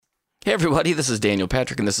Hey everybody, this is Daniel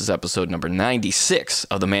Patrick, and this is episode number 96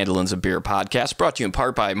 of the Mandolins of Beer podcast, brought to you in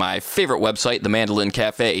part by my favorite website, the Mandolin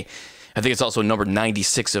Cafe. I think it's also number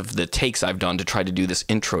 96 of the takes I've done to try to do this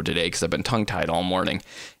intro today, because I've been tongue-tied all morning.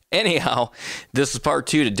 Anyhow, this is part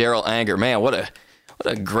 2 to Darol Anger. Man, what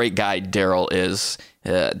a great guy Darol is.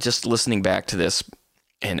 Just listening back to this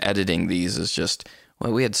and editing these is just...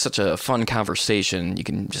 Well, we had such a fun conversation. You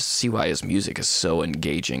can just see why his music is so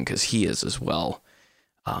engaging, because he is as well.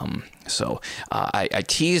 I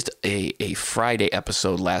teased a Friday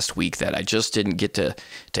episode last week that I just didn't get to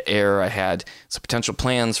air. I had some potential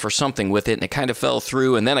plans for something with it, and it kind of fell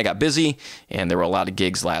through, and then I got busy, and there were a lot of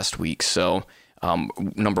gigs last week. So,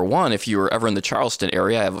 number one, if you were ever in the Charleston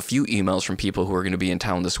area, I have a few emails from people who are going to be in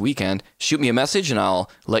town this weekend. Shoot me a message, and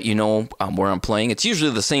I'll let you know where I'm playing. It's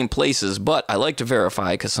usually the same places, but I like to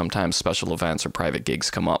verify because sometimes special events or private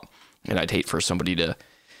gigs come up, and I'd hate for somebody to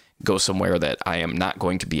go somewhere that I am not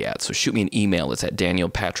going to be at. So shoot me an email. It's at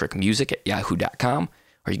danielpatrickmusic@yahoo.com,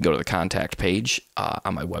 or you can go to the contact page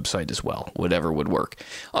on my website as well. Whatever would work.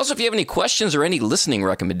 Also, if you have any questions or any listening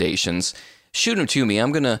recommendations, shoot them to me.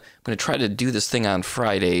 I'm gonna try to do this thing on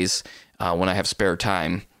Fridays when I have spare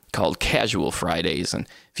time, called Casual Fridays. And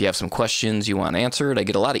if you have some questions you want answered, I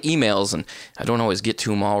get a lot of emails, and I don't always get to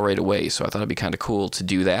them all right away. So I thought it'd be kind of cool to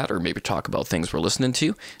do that, or maybe talk about things we're listening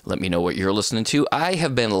to. Let me know what you're listening to. I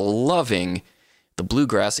have been loving the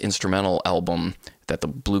Bluegrass instrumental album that the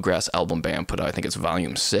Bluegrass Album Band put out. I think it's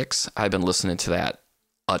Volume 6. I've been listening to that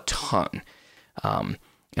a ton. And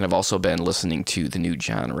I've also been listening to the new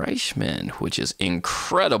John Reichman, which is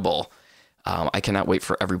incredible. I cannot wait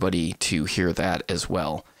for everybody to hear that as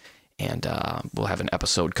well. And we'll have an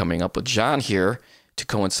episode coming up with John here to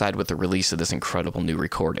coincide with the release of this incredible new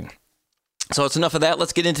recording. So it's enough of that.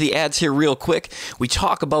 Let's get into the ads here real quick. We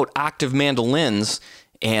talk about octave mandolins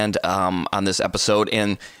and on this episode,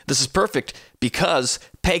 and this is perfect because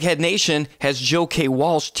Peghead Nation has Joe K.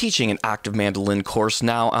 Walsh teaching an octave mandolin course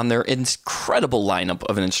now on their incredible lineup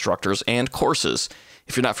of instructors and courses.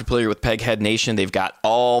 If you're not familiar with Peghead Nation, they've got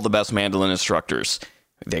all the best mandolin instructors.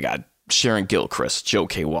 They got Sharon Gilchrist, Joe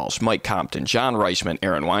K. Walsh, Mike Compton, John Reichman,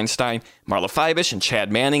 Aaron Weinstein, Marla Fibish, and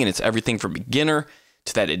Chad Manning, and it's everything from beginner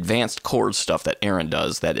to that advanced chord stuff that Aaron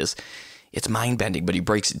does. That is, it's mind-bending, but he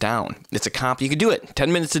breaks it down. It's a comp. You can do it.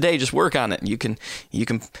 10 minutes a day, just work on it. You can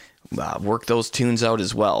work those tunes out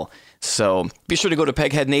as well. So be sure to go to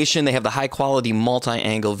Peghead Nation. They have the high-quality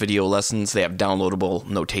multi-angle video lessons. They have downloadable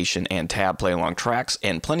notation and tab play-along tracks,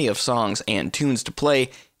 and plenty of songs and tunes to play.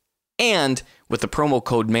 And with the promo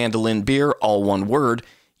code MandolinBeer, all one word,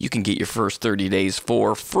 you can get your first 30 days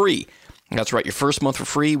for free. That's right, your first month for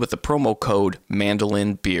free with the promo code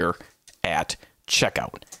MandolinBeer at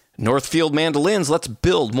checkout. Northfield Mandolins, let's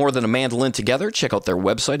build more than a mandolin together. Check out their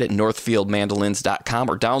website at northfieldmandolins.com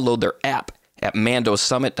or download their app at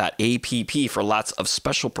mandosummit.app for lots of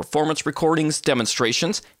special performance recordings,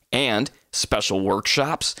 demonstrations, and special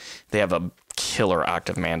workshops. They have a killer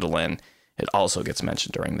octave mandolin. It also gets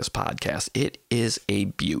mentioned during this podcast. It is a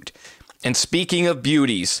beaut. And speaking of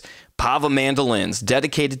beauties, Pava Mandolins,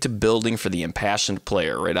 dedicated to building for the impassioned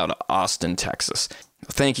player, right out of Austin, Texas.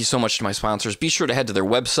 Thank you so much to my sponsors. Be sure to head to their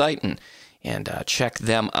website and check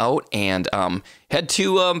them out. And head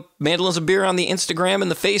to Mandolins of Beer on the Instagram and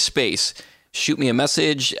the Face Space. Shoot me a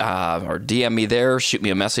message or DM me there. Shoot me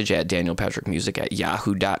a message at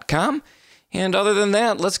danielpatrickmusic@yahoo.com. And other than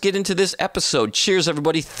that, let's get into this episode. Cheers,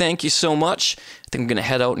 everybody. Thank you so much. I think I'm going to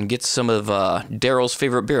head out and get some of Darol's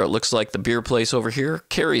favorite beer. It looks like the beer place over here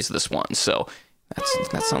carries this one. So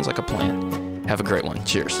that sounds like a plan. Have a great one.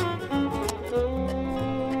 Cheers.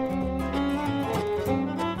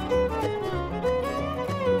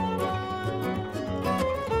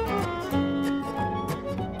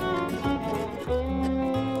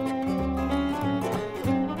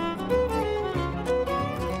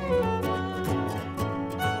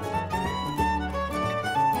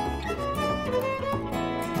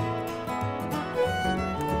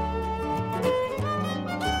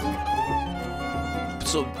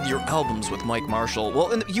 So your albums with Mike Marshall.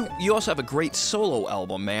 Well, and you also have a great solo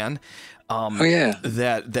album, man. Oh yeah,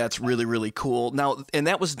 that's really, really cool. Now, and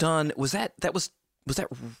that was done. Was that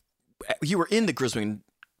you were in the Grisman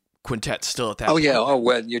quintet still at that? Oh point? yeah. Oh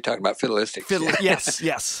well, you're talking about fiddleistics. Yes,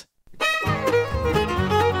 yes.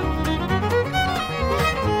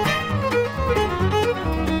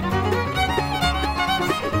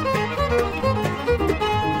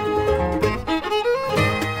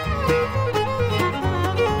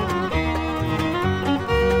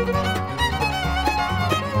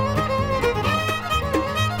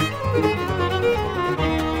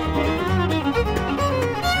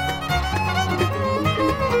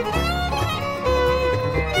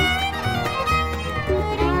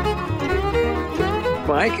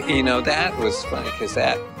 Mike, that was funny because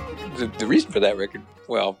the reason for that record,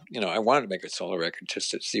 well, I wanted to make a solo record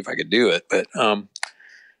just to see if I could do it, but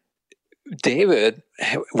David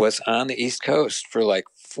was on the East Coast for like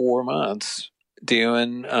 4 months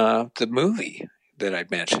doing the movie that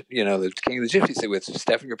I'd mentioned, the King of the Gypsies with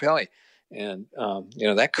Stephen Grappelli and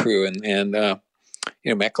that crew, and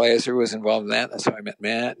Matt Glazer was involved in that. That's how I met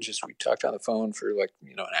Matt. And we talked on the phone for like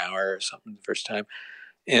an hour or something the first time,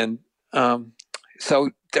 and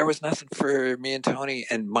so there was nothing for me and Tony,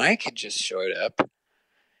 and Mike had just showed up,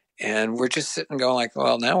 and we're just sitting going like,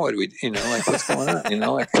 well, now what do we, like, what's going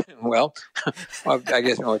on? Well, I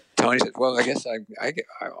guess Tony said, well, I guess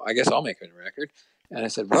I'll make a record. And I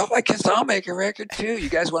said, well, I guess I'll make a record too. You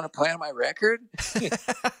guys want to play on my record?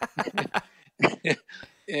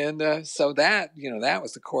 And so that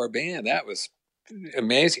was the core band. That was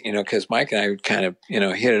amazing, because Mike and I kind of,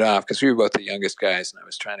 hit it off because we were both the youngest guys, and I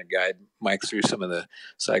was trying to guide Mike through some of the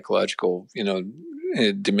psychological,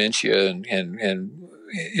 dementia and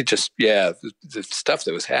it just, the stuff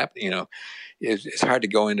that was happening, it's hard to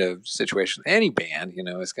go into a situation. Any band,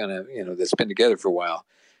 is going to, that's been together for a while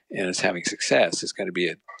and is having success, is going to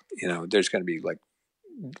be there's going to be like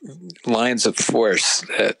lines of force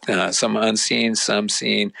that some unseen, some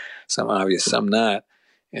seen, some obvious, some not,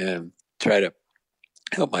 and try to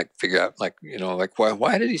help Mike figure out,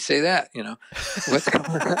 why did he say that? What's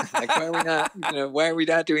going on? Why are we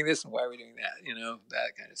not doing this and why are we doing that?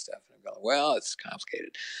 That kind of stuff. And I'm going, well, it's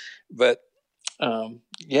complicated, but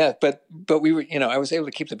but we were, I was able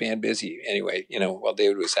to keep the band busy anyway, while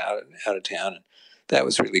David was out of town, and that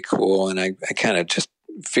was really cool. And I kind of just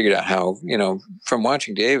figured out how, from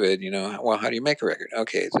watching David, well, how do you make a record?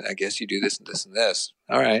 Okay, I guess you do this and this and this.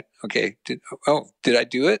 All right. Okay. Did I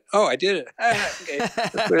do it? Oh, I did it. Okay.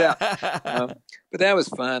 Let's put it out. But that was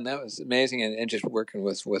fun. That was amazing. And just working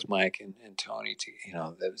with Mike and Tony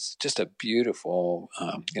that was just a beautiful,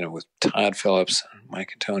 with Todd Phillips, Mike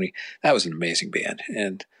and Tony, that was an amazing band.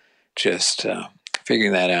 And just,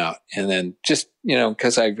 figuring that out. And then just,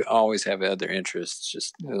 because I always have other interests,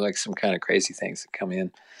 just like some kind of crazy things that come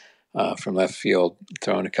in from left field,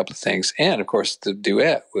 throwing a couple of things. And of course, the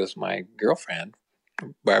duet with my girlfriend,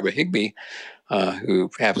 Barbara Higbee,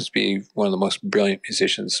 who happens to be one of the most brilliant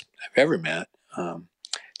musicians I've ever met,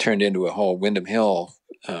 turned into a whole Windham Hill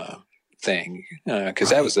thing.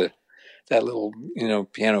 Because that was that little,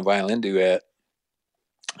 piano violin duet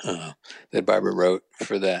that Barbara wrote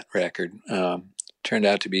for that record. Turned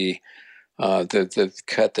out to be the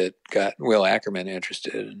cut that got Will Ackerman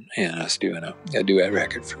interested in us doing a duet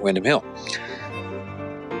record for Windham Hill.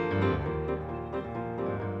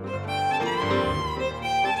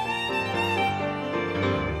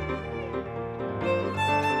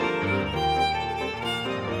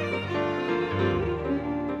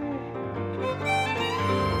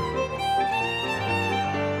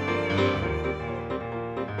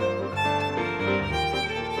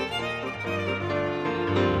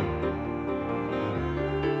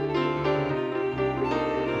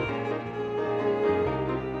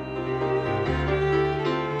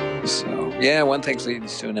 Yeah, one thing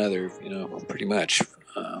leads to another, pretty much.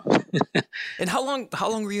 And how long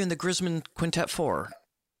were you in the Grisman Quintet for?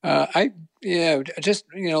 Just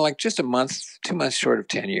just a month, 2 months short of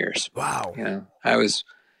 10 years. Wow. I was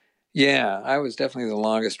definitely the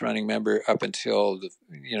longest running member up until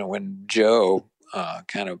when Joe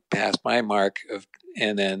kind of passed my mark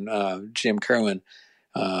and then Jim Kerwin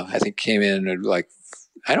I think came in and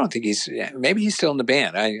I don't think maybe he's still in the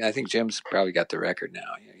band. I think Jim's probably got the record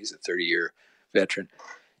now. He's a 30-year veteran,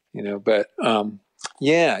 but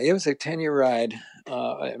it was a 10-year ride.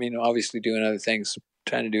 Obviously doing other things,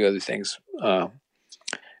 trying to do other things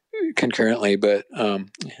concurrently, but Mike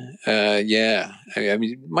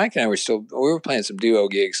and I we were playing some duo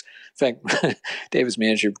gigs. In fact, David's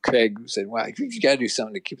manager Craig said, "Wow, you got to do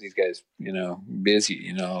something to keep these guys,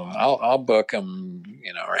 busy. I'll book them,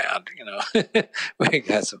 around. We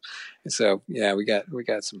got some, so yeah, we got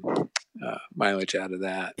some mileage out of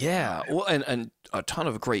that. Yeah, well, and a ton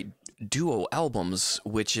of great duo albums,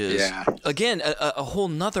 which is again a whole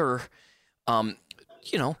nother."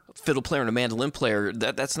 Fiddle player and a mandolin player,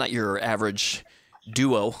 that's not your average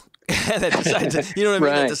duo that decide to,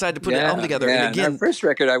 that decide to put an album together. Yeah. And again, our first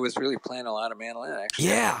record, I was really playing a lot of mandolin, actually.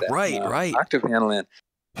 Yeah, right. Octave mandolin.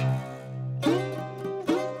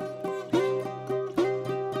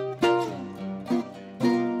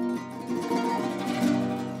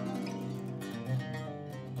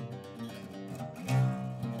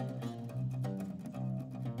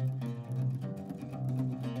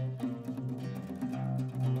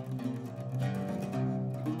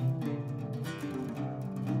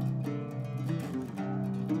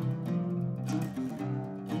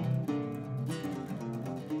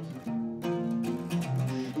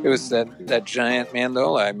 It was that giant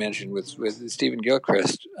mandola I mentioned with Stephen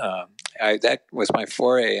Gilchrist. That was my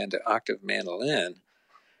foray into octave mandolin,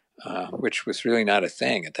 which was really not a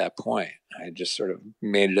thing at that point. I just sort of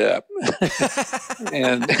made it up,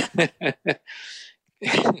 and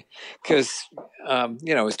because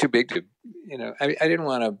it was too big to, I didn't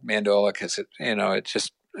want a mandola because it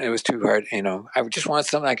was too hard. I would just want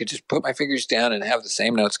something I could just put my fingers down and have the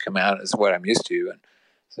same notes come out as what I'm used to, and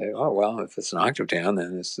say, oh, well, if it's an octave down,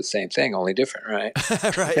 then it's the same thing, only different, right?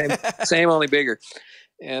 Right. Same, only bigger.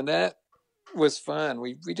 And that was fun.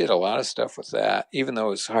 We did a lot of stuff with that, even though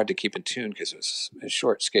it was hard to keep in tune because it was a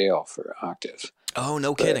short scale for octave. Oh,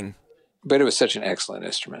 no kidding. But it was such an excellent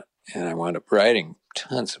instrument. And I wound up writing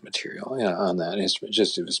tons of material on that instrument.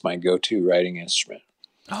 It was my go-to writing instrument.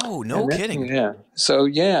 Oh, no kidding. Yeah. So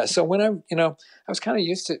when I was kind of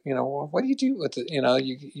used to, well, what do you do with it?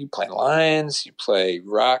 You play lines, you play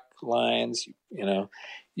rock lines, you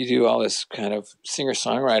do all this kind of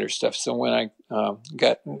singer-songwriter stuff. So when I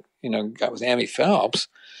got with Amy Phelps,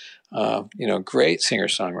 great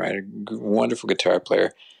singer-songwriter, wonderful guitar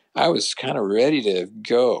player, I was kind of ready to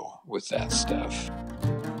go with that stuff.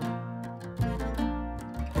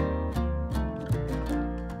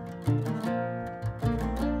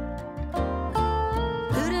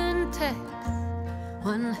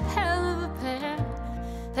 One hell of a pair,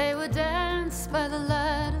 they would dance by the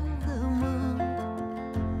light of the moon.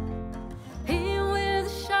 He with a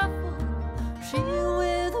shuffle, she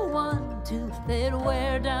with a 1-2, they'd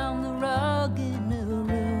wear down the rug in a room.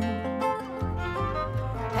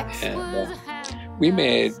 And we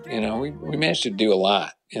made, we managed to do a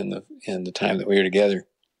lot in the time that we were together.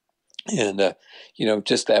 And,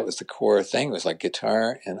 just that was the core thing. It was like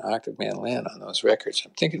guitar and octave mandolin on those records.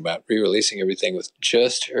 I'm thinking about re-releasing everything with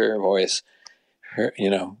just her voice,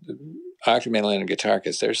 octave mandolin and guitar,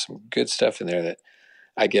 because there's some good stuff in there that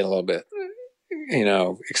I get a little bit,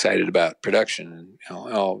 excited about production. And,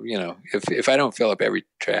 if I don't fill up every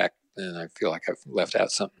track, then I feel like I've left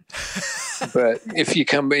out something. But if you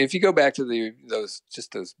go back to those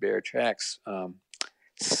bare tracks,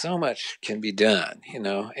 so much can be done,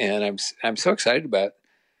 and I'm so excited about,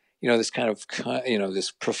 this kind of,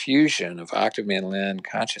 this profusion of octave mandolin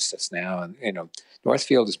consciousness now. And,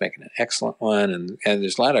 Northfield is making an excellent one. And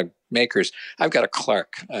there's a lot of makers. I've got an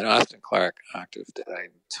Austin Clark octave that I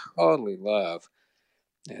totally love.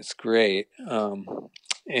 It's great. There's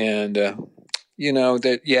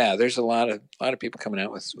a lot of people coming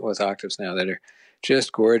out with octaves now that are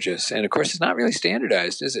just gorgeous. And of course, it's not really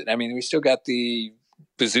standardized, is it? I mean, we still got the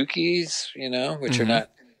bazookies, which are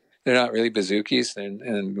they're not really bazookies. And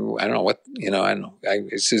I don't know what,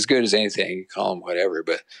 it's as good as anything. You call them whatever,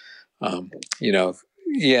 but, the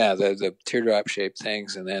teardrop shaped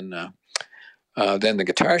things. And then the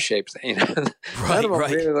guitar shaped thing, none of them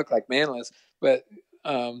really look like mandolins, but,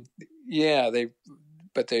 they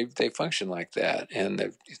function like that.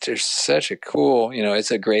 And they're such a cool,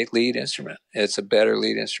 it's a great lead instrument. It's a better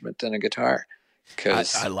lead instrument than a guitar.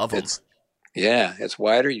 Because I love them. It's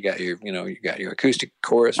wider. You got your acoustic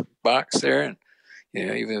chorus box there, and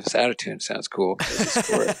even if it's out of tune, it sounds cool.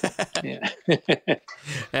 Yeah,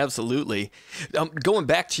 absolutely. Going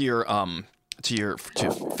back to your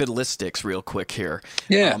fiddlistics real quick here.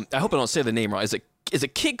 Yeah, I hope I don't say the name wrong. Is it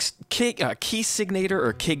key signator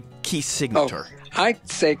or key signator? Oh, I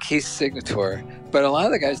say key signator, but a lot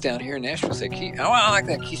of the guys down here in Nashville say key. Oh, I like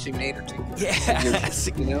that key signator too.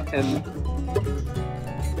 Yeah, and.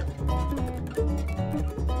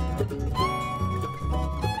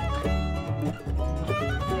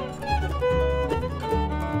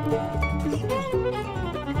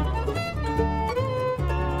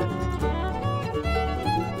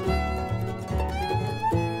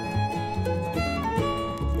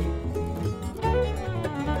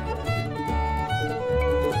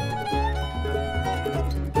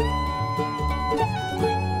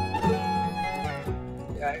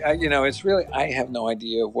 It's really, I have no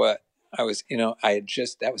idea what I was,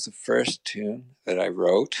 that was the first tune that I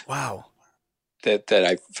wrote. Wow. That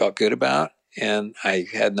I felt good about. And I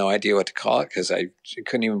had no idea what to call it because I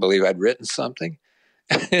couldn't even believe I'd written something.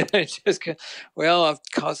 I just, I'll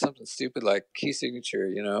call it something stupid like key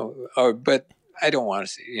signature, but I don't want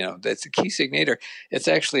to say, that's a key signator. It's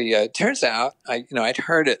actually, turns out I'd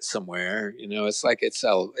heard it somewhere, it's like, it's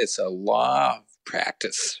a law of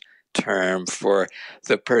practice term for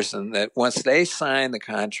the person that once they sign the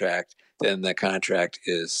contract, then the contract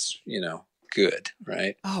is, good,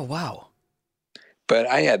 right? Oh, wow. But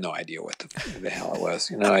I had no idea what the hell it was.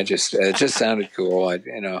 I just, it just sounded cool.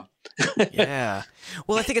 Yeah.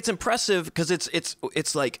 Well, I think it's impressive because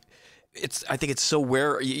it's like, I think it's so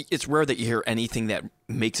rare. It's rare that you hear anything that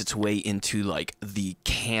makes its way into like the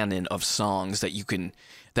canon of songs that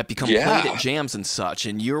become played at jams and such.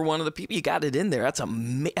 And you're one of the people, you got it in there. That's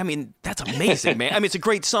that's amazing, man. I mean, it's a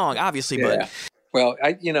great song, obviously, but. Well,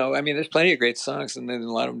 there's plenty of great songs, and then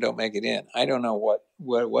a lot of them don't make it in. I don't know what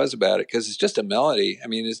it was about it, because it's just a melody. I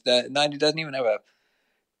mean, it doesn't even have a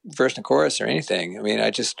verse and chorus or anything. I mean,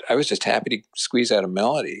 I was just happy to squeeze out a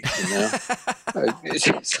melody, you know. It's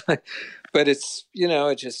just like, but it's,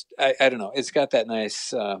 I don't know. It's got that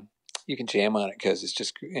nice. You can jam on it because it's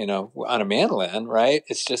just, on a mandolin, right?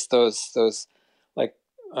 It's just those like.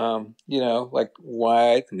 Like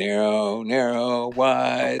wide, narrow, narrow,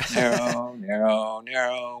 wide, narrow, narrow,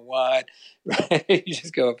 narrow, wide. Right? You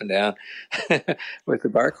just go up and down with the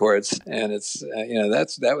bar chords, and it's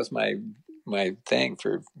that was my thing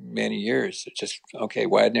for many years. It's just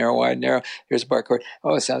wide, narrow. Here's a bar chord.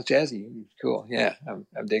 Oh, it sounds jazzy. Cool. Yeah,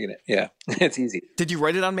 I'm digging it. Yeah, it's easy. Did you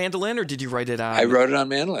write it on mandolin, or did you write it on? I wrote it on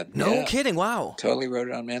mandolin. No kidding. Wow. Totally wrote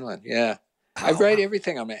it on mandolin. Yeah. I write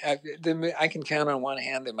everything on I can count on one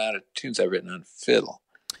hand the amount of tunes I've written on fiddle.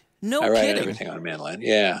 No I write kidding. everything on a mandolin.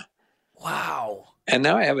 Yeah. Wow. And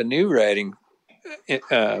now I have a new writing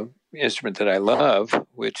instrument that I love,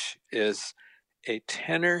 which is a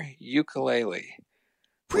tenor ukulele,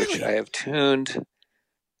 really? which I have tuned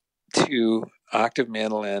to octave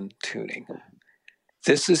mandolin tuning.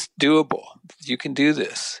 This is doable. You can do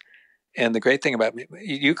this. And the great thing about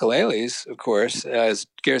ukuleles, of course, as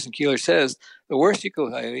Garrison Keillor says, the worst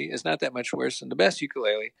ukulele is not that much worse than the best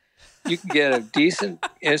ukulele. You can get a decent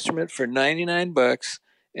instrument for $99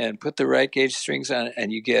 and put the right gauge strings on it,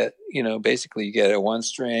 and you get, basically you get a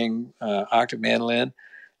one-string octave mandolin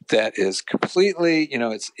that is completely,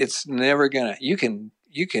 it's never gonna. You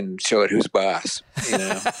can show it who's boss.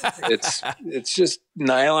 It's just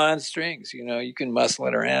nylon strings. You can muscle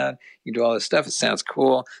it around. You can do all this stuff. It sounds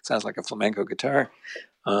cool. It sounds like a flamenco guitar.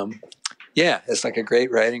 It's like a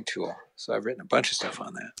great writing tool. So I've written a bunch of stuff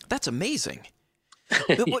on that. That's amazing.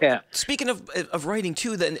 Yeah. Speaking of writing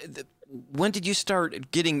too, then when did you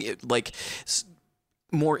start getting like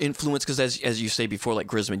more influence? Because as you say before, like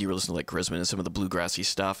Grisman, you were listening to like Grisman and some of the bluegrassy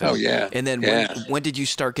stuff. And, And then when did you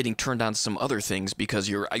start getting turned on to some other things?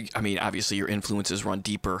 Because obviously your influences run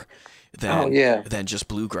deeper than just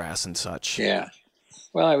bluegrass and such. Yeah.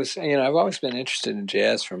 Well, I've always been interested in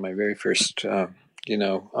jazz from my very first,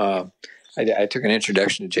 I took an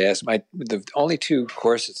introduction to jazz. The only two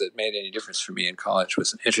courses that made any difference for me in college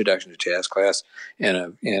was an introduction to jazz class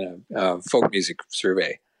and a folk music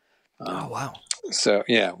survey. Oh, wow. So,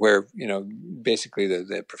 where, basically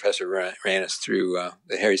the professor ran us through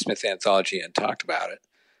the Harry Smith anthology and talked about it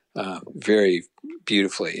very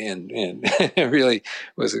beautifully, and really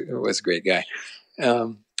was a great guy.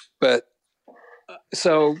 I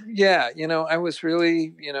was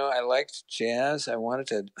really, I liked jazz. I wanted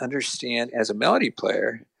to understand as a melody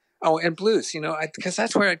player. Oh, and blues, because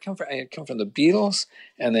that's where I'd come from. I had come from the Beatles,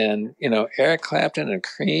 and then, Eric Clapton and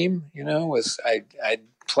Cream, I'd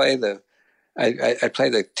play I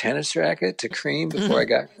played the tennis racket to Cream before I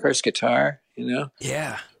got first guitar,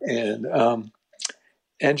 Yeah. And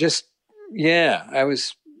just, I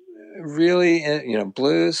was really,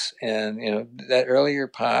 blues and, that earlier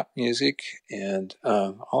pop music and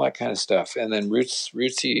all that kind of stuff. And then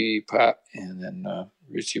rootsy pop and then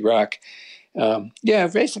rootsy rock.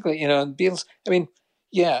 Basically, the Beatles,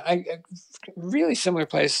 I really similar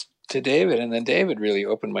place to David, and then David really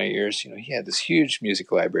opened my ears. He had this huge music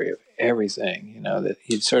library of everything, that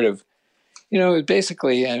he'd sort of,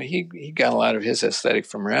 basically, he got a lot of his aesthetic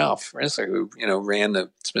from Ralph Rensler, who, ran the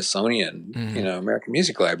Smithsonian, American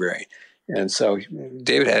Music Library. And so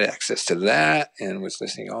David had access to that and was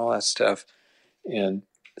listening to all that stuff. And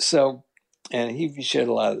so, and he shared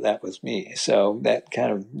a lot of that with me. So that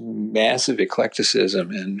kind of massive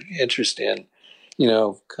eclecticism and interest in,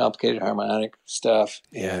 complicated harmonic stuff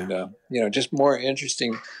and, just more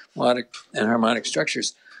interesting melodic and harmonic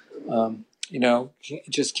structures, it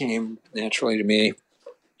just came naturally to me.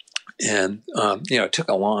 And, it took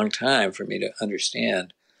a long time for me to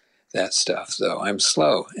understand that stuff, though. I'm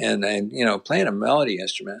slow. And playing a melody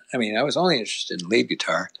instrument, I was only interested in lead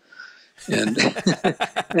guitar. And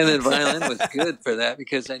and then violin was good for that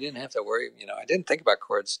because I didn't have to worry, I didn't think about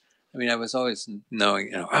chords. I was always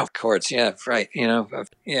knowing, chords, yeah, right,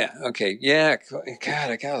 okay, yeah,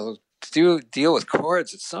 God, I got to deal with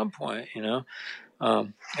chords at some point, and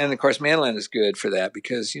of course, mandolin is good for that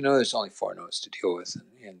because, there's only 4 notes to deal with.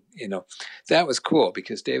 And that was cool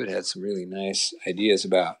because David had some really nice ideas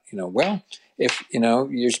about, if,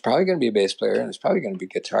 you're probably going to be a bass player and there's probably going to be a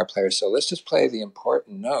guitar player. So let's just play the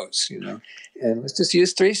important notes, and let's just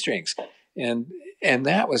use 3 strings. And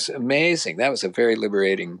that was amazing. That was a very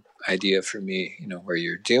liberating idea for me, where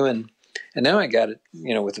you're doing, and now I got it,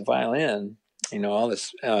 with the violin, all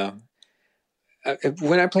this,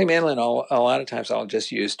 when I play mandolin, a lot of times I'll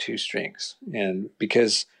just use 2 strings. And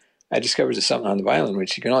because I discovered there's something on the violin,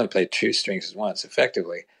 which you can only play 2 strings at once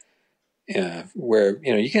effectively, where,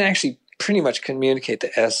 you can actually pretty much communicate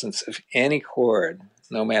the essence of any chord,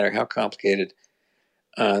 no matter how complicated,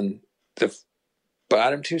 on the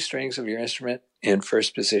bottom 2 strings of your instrument in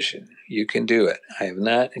first position. You can do it. I have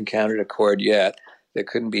not encountered a chord yet that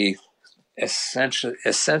couldn't be essentified,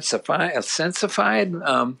 just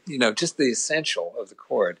the essential of the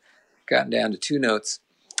chord, gotten down to 2 notes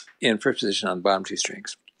in first position on the bottom 2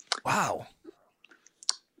 strings. Wow.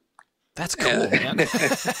 That's cool, man.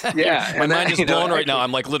 Yeah. My mind is blown right now.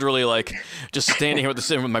 I'm like literally like just standing here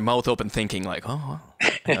with my mouth open thinking like, oh,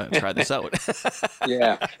 I gotta try this out.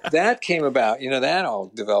 Yeah. That came about, that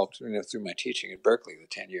all developed, through my teaching at Berkeley, the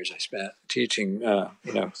 10 years I spent teaching,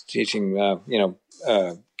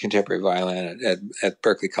 contemporary violin at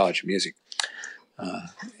Berkeley College of Music.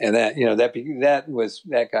 And that,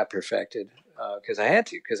 that got perfected because I had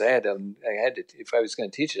to, if I was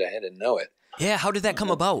going to teach it, I had to know it. Yeah. How did that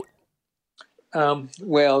come about?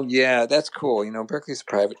 Well, yeah, that's cool. Berkeley's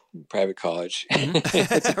a private college.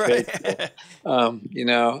 It's great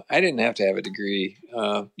school. I didn't have to have a degree.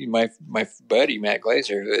 My buddy, Matt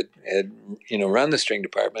Glazer, who had run the string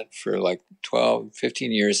department for like 12,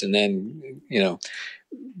 15 years and then,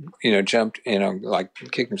 jumped,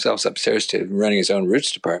 kicked himself upstairs to running his own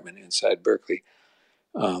roots department inside Berkeley.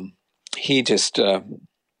 He just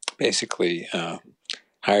basically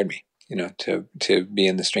hired me, to be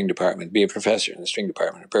in the string department, be a professor in the string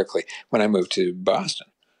department at Berkeley when I moved to Boston.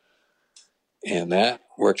 And that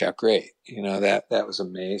worked out great. That was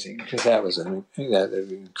amazing because that was an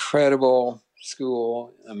incredible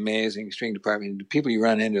school, amazing string department. The people you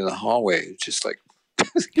run into in the hallway, it's just like,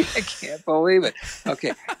 I can't believe it.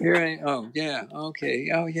 Okay, here oh yeah, okay,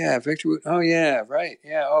 oh yeah, Victor Wood, oh yeah, right,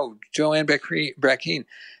 yeah, oh, Joanne Brackeen,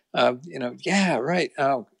 yeah, right,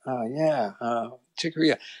 oh yeah, Chick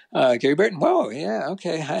Corea, Gary Burton, whoa, yeah,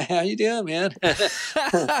 okay, how you doing, man?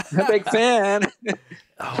 I'm a big fan.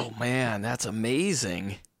 Oh man, that's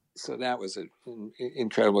amazing. So that was an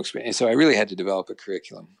incredible experience. So I really had to develop a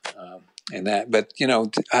curriculum, but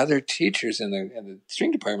other teachers in the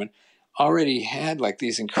string department already had like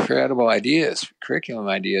these incredible ideas, curriculum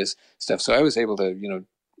ideas, stuff. So I was able to,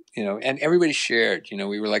 and everybody shared,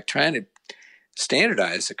 we were like trying to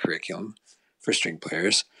standardize the curriculum for string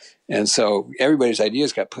players. And so everybody's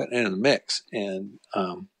ideas got put in the mix. And,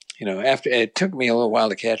 after it took me a little while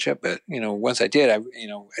to catch up, but, once I did, I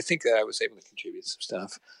think that I was able to contribute some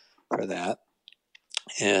stuff for that.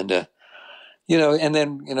 And, and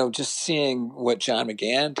then, just seeing what John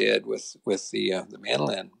McGann did with the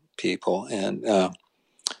mandolin people, and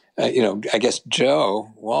I guess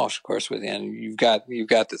Joe Walsh, of course, within you've got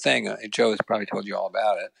the thing. Joe has probably told you all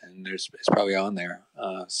about it, and it's probably on there.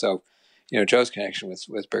 So, Joe's connection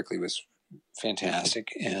with Berkeley was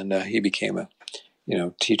fantastic, and he became a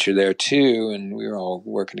teacher there too, and we were all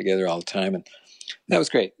working together all the time, and that was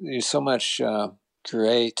great. There's so much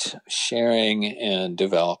great sharing and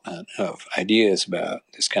development of ideas about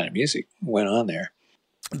this kind of music went on there.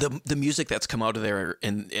 The music that's come out of there,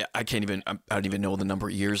 and I don't even know the number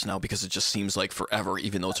of years now because it just seems like forever,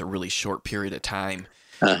 even though it's a really short period of time.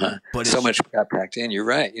 Uh-huh. But so much got packed in. You're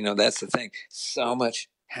right. That's the thing. So much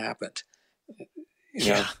happened. Is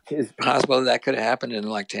it possible that could have happened in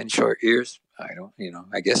like 10 short years?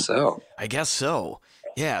 I guess so.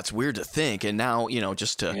 Yeah, it's weird to think. And now,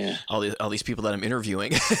 just to all these people that I'm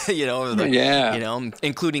interviewing,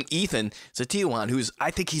 including Ethan Satiwan,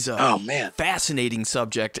 I think he's a fascinating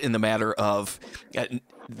subject in the matter of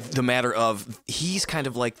he's kind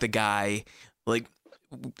of like the guy, like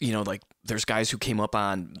there's guys who came up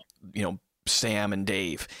on, Sam and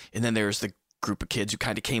Dave, and then there's the group of kids who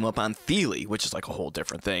kind of came up on Thiele, which is like a whole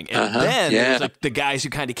different thing. And then there's like the guys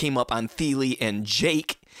who kind of came up on Thiele and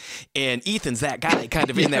Jake, and Ethan's that guy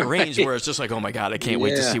kind of in that range where it's just like, oh my God, I can't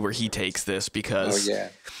wait to see where he takes this because,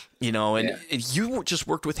 and you just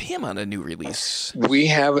worked with him on a new release. We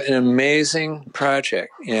have an amazing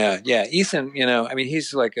project. Yeah. Ethan,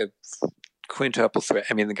 he's like a quintuple threat.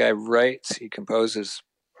 The guy writes, he composes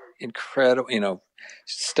incredible,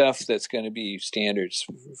 stuff that's going to be standards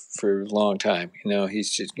for a long time.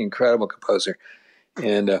 He's just an incredible composer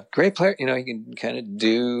and a great player. He can kind of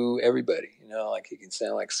do everybody. like he can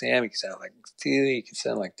sound like Sam, he can sound like Steely, he can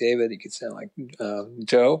sound like David, he can sound like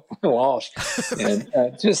Joe Walsh, and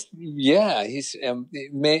he's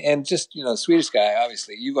and just sweetest guy.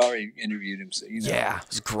 Obviously, you've already interviewed him, so Yeah,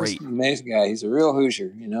 he's great, amazing guy. He's a real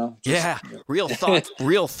Hoosier, real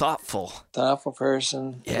thoughtful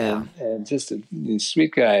person, yeah, and just a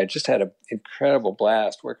sweet guy. I just had an incredible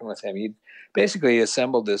blast working with him. He basically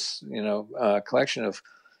assembled this collection of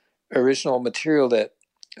original material that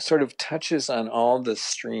sort of touches on all the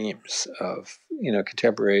streams of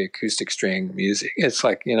contemporary acoustic string music. It's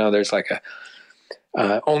like there's like a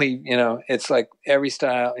it's like every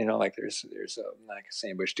style, like there's like a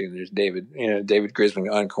Sam Bush tune, there's David Grisman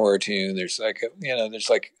encore tune, there's like there's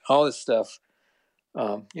like all this stuff.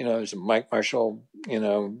 There's a Mike Marshall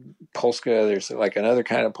polska, there's like another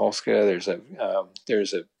kind of polska, there's a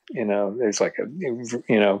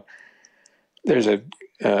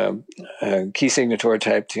key signature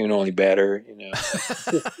type tune, only better.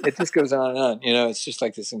 It just goes on and on. It's just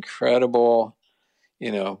like this incredible,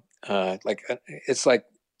 it's like,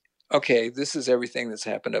 okay, this is everything that's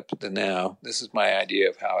happened up to now. This is my idea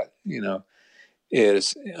of how it,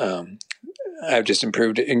 is. I've just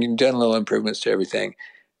improved it and done little improvements to everything.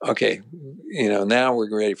 Okay, now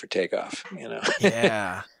we're ready for takeoff.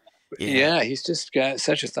 Yeah. Yeah, he's just got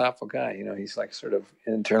such a thoughtful guy. He's like sort of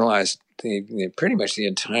internalized pretty much the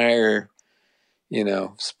entire,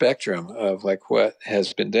 spectrum of like what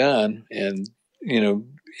has been done, and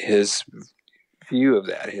his view of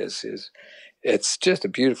that. It's just a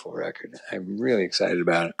beautiful record. I'm really excited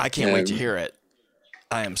about it. I can't wait to hear it.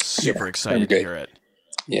 I am super excited to hear it.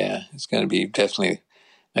 Yeah, it's going to be definitely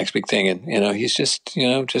next big thing, and he's just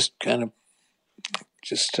just kind of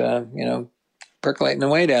percolating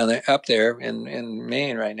away down there, up there in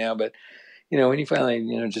Maine right now. But when he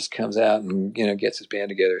finally just comes out and gets his band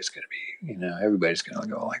together, it's going to be everybody's going to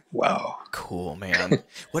go like, wow, cool, man.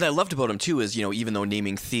 What I loved about him too is even though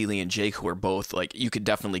naming Thiele and Jake, who are both like, you could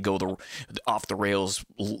definitely go off the rails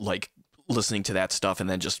like listening to that stuff and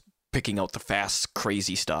then just picking out the fast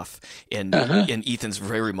crazy stuff, and Ethan's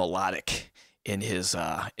very melodic in his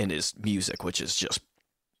music, which is just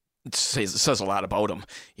it says a lot about him,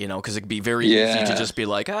 because it could be very easy to just be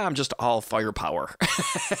like, I'm just all firepower.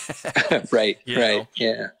 Right.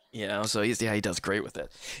 So he does great with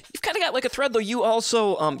it. You've kind of got like a thread though. You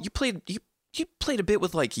also you played a bit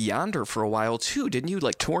with like Yonder for a while too, didn't you?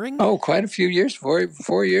 Like touring? Oh, quite a few years, 4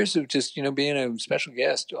 years of just being a special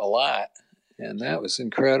guest a lot, and that was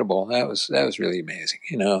incredible. That was really amazing.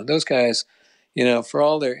 Those guys, for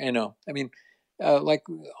all their like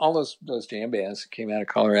all those jam bands that came out of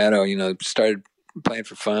Colorado, started playing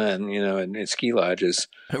for fun, in ski lodges.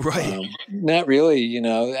 Right. Not really, I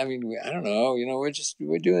don't know, we're just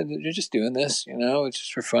doing this, it's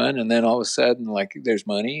just for fun. And then all of a sudden, like there's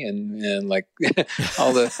money and like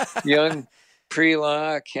all the young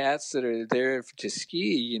pre-law cats that are there to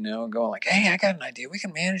ski, and going like, hey, I got an idea. We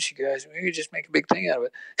can manage you guys. We could just make a big thing out of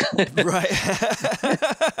it. Right.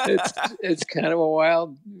 It's kind of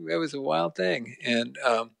it was a wild thing. And,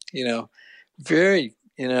 very,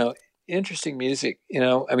 interesting music,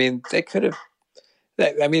 they could have,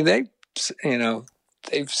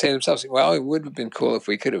 they say to themselves, well, it would have been cool if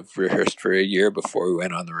we could have rehearsed for a year before we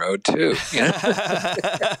went on the road too.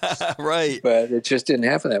 Right. But it just didn't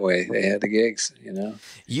happen that way. They had the gigs,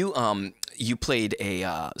 You played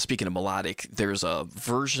speaking of melodic, there's a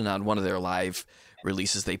version on one of their live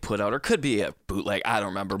releases they put out, or could be a bootleg, I don't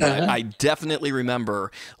remember, but I definitely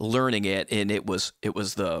remember learning it, and it was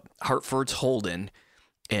the Hartford's Holden,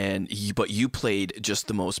 but you played just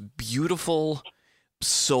the most beautiful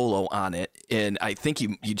solo on it, and I think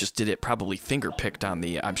you just did it probably finger picked on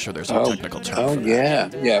the, I'm sure there's a technical term for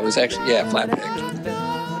that. Yeah, it was actually flat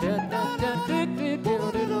picked.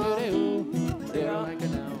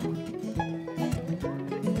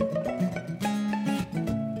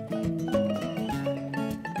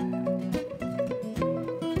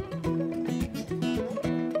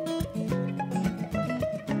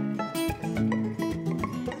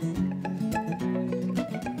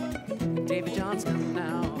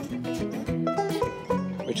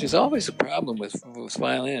 Which is always a problem with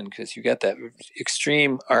violin, because you got that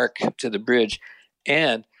extreme arc to the bridge,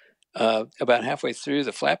 and about halfway through,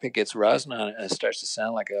 the flat pick gets rosin on it, and it starts to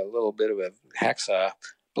sound like a little bit of a hacksaw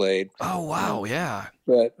blade. Oh wow, yeah.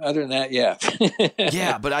 But other than that, yeah.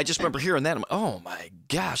 Yeah, but I just remember hearing that. I'm like, oh my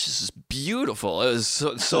gosh, this is beautiful. It was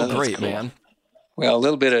so great, cool. Man. Well, a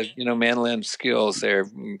little bit of mandolin skills there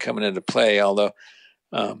coming into play, although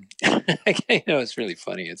it's really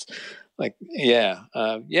funny. It's like,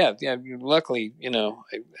 luckily,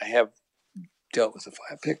 I have dealt with a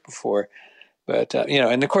flat pick before, But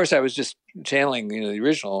and of course, I was just channeling, the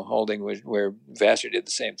original holding, where Vassar did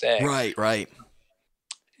the same thing. Right.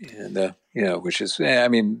 And which is,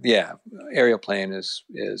 Aerial Plane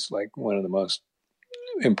is like one of the most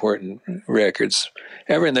important records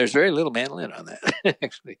ever, and there's very little mandolin on that.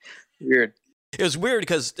 Actually, weird. It was weird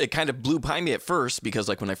because it kind of blew by me at first, because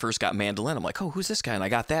like when I first got mandolin, I'm like, oh, who's this guy? And I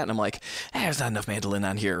got that, and I'm like, there's not enough mandolin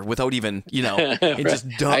on here, without even, it Right. just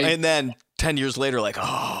dumb. And then 10 years later, like,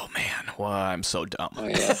 oh man, well, I'm so dumb. Oh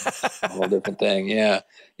yeah, a whole different thing. Yeah.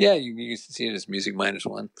 You used to see it as music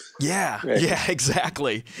 -1. Yeah, Right. yeah,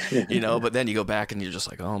 exactly. But then you go back and you're just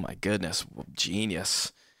like, oh my goodness,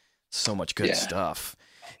 genius. So much good stuff.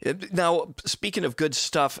 Now, speaking of good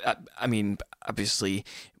stuff, I mean, obviously,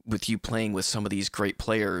 with you playing with some of these great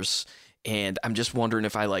players, and I'm just wondering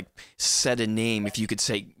if I like said a name, if you could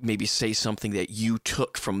maybe say something that you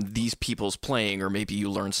took from these people's playing, or maybe you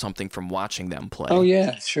learned something from watching them play. Oh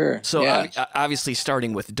yeah, sure. So yeah. Obviously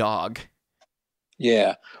starting with Dog.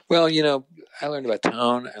 Yeah. Well, I learned about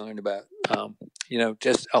tone. I learned about,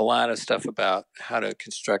 just a lot of stuff about how to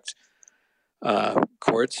construct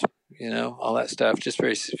chords, all that stuff. Just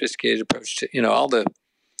very sophisticated approach to, all the,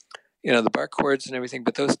 the bar chords and everything.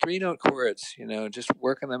 But those 3-note chords, just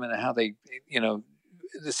working them and how they,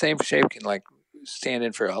 the same shape can like stand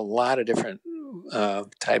in for a lot of different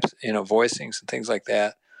types, voicings and things like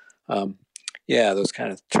that. Those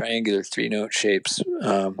kind of triangular 3-note shapes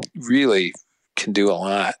really can do a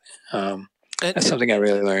lot. That's something I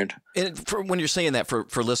really learned. And when you're saying that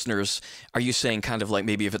for listeners, are you saying kind of like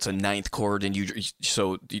maybe if it's a 9th chord and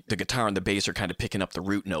so the guitar and the bass are kind of picking up the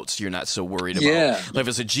root notes, you're not so worried about. Like if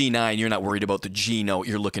it's a G9, you're not worried about the G note.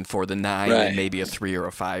 You're looking for the 9 and maybe a 3 or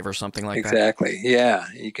a 5 or something like that. Exactly. Yeah,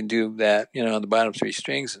 you can do that. On the bottom 3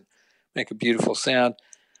 strings and make a beautiful sound.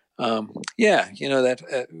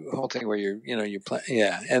 That whole thing where you're playing.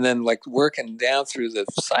 Yeah, and then like working down through the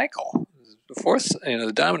cycle, the fourth,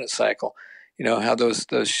 the dominant cycle. How those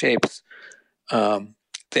shapes,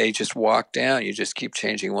 they just walk down. You just keep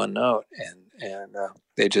changing one note, and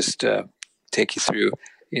they just take you through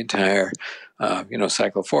the entire,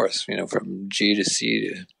 cycle of fourths. From G to C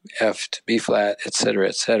to F to B flat, et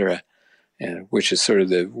cetera, and which is sort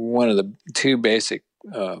of one of the 2 basic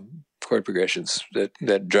chord progressions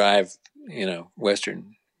that drive,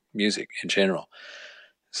 Western music in general.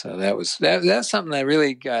 So that's something I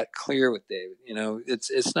really got clear with David.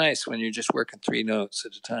 It's nice when you're just working 3 notes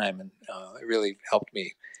at a time, and it really helped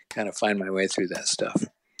me kind of find my way through that stuff.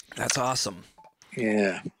 That's awesome.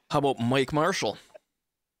 Yeah. How about Mike Marshall?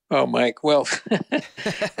 Oh, Mike. Well,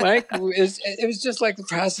 it was just like the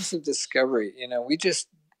process of discovery. We just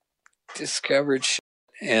discovered shit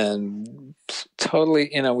and totally,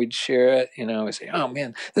 we'd share it. We say, oh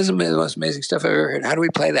man, this is the most amazing stuff I've ever heard. How do we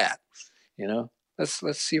play that?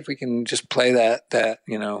 Let's see if we can just play that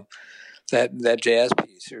jazz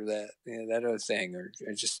piece or that other thing, or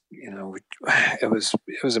just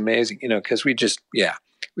it was amazing, because we just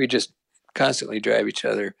constantly drive each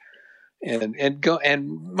other and go.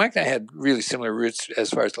 And Mike and I had really similar roots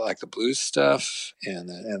as far as like the blues stuff and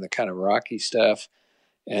the kind of rocky stuff,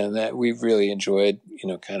 and that we've really enjoyed.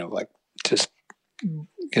 Kind of like just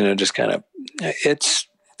kind of it's.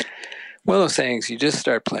 One of those things, you just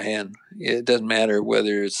start playing. It doesn't matter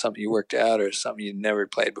whether it's something you worked out or something you never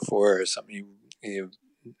played before or something you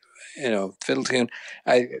fiddle tune.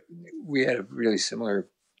 We had a really similar.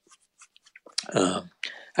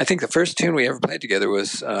 I think the first tune we ever played together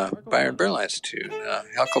was Byron Berline's tune,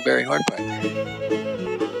 Huckleberry Hornpipe.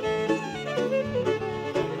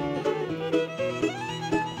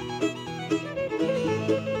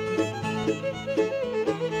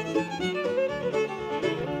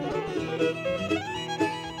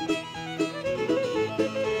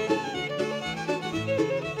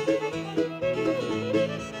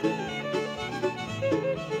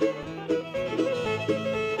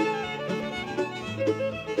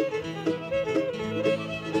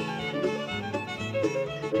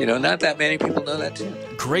 Not that many people know that tune.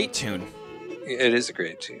 Great tune. It is a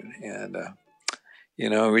great tune. And,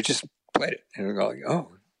 we just played it. And we're going,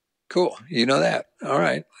 oh, cool. You know that. All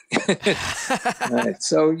right. Right.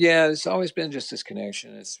 So, yeah, it's always been just this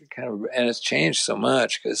connection. It's and it's changed so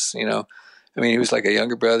much because, he was like a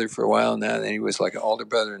younger brother for a while now, and then he was like an older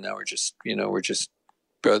brother, and now we're just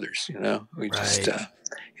brothers, We just,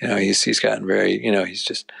 he's gotten very,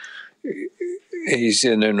 he's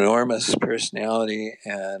an enormous personality,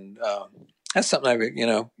 and that's something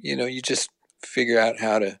you just figure out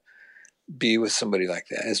how to be with somebody like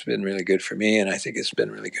that. It's been really good for me, and I think it's been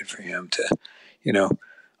really good for him to,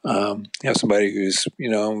 have somebody who's,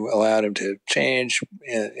 allowed him to change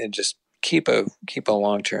and just keep a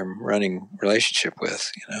long-term running relationship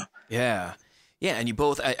with, you know. Yeah. Yeah, and you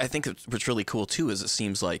both, I think what's really cool, too, is it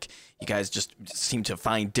seems like you guys just seem to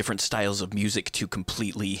find different styles of music to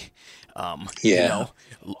completely, you know,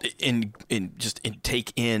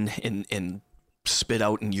 take in and spit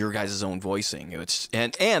out in your guys' own voicing.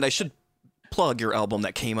 And I should plug your album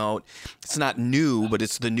that came out. It's not new, but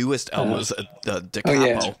it's the newest album, is the Da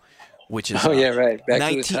Capo. Which is right, back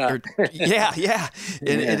 19, to the top. yeah. And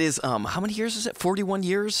it is how many years is it? 41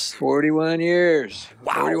 years? 41 years.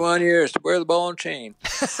 Wow. 41 years to wear the ball and chain.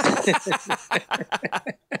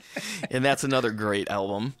 And that's another great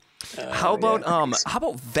album. How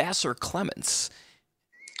about Vassar Clements?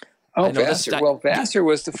 Oh, Vassar. Well, Vassar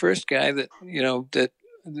was the first guy that, you know, that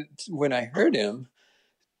when I heard him,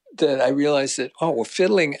 that I realized that,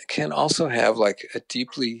 fiddling can also have like a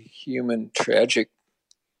deeply human, tragic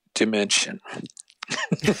dimension.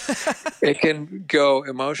 It can go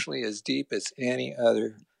emotionally as deep as any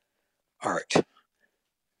other art,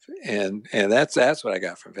 and that's what I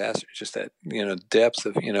got from Vassar. Just that, you know, depth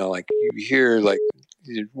of, you know, like you hear like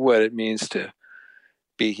what it means to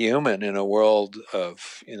be human in a world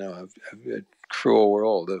of, you know, a cruel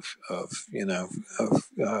world of you know, of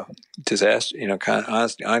disaster, you know, kind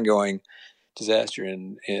of ongoing disaster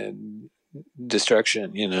and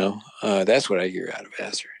destruction, you know. That's what I hear out of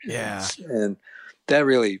Vassar. Yeah. And that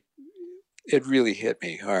really hit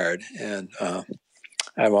me hard. And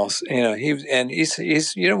I've also, you know,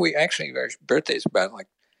 he's you know, we actually, our birthdays about like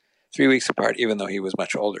 3 weeks apart, even though he was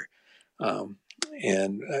much older.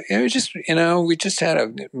 And it was just, you know, we just had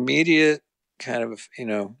an immediate kind of, you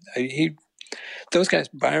know, those guys,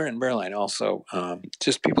 Byron and Berline, also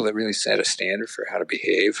just people that really set a standard for how to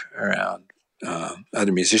behave around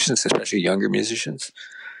other musicians, especially younger musicians.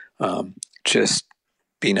 Just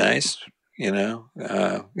be nice, you know,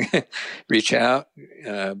 reach out,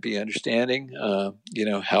 be understanding, you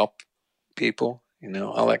know, help people, you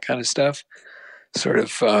know, all that kind of stuff. Sort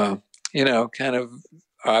of, you know, kind of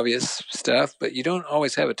obvious stuff, but you don't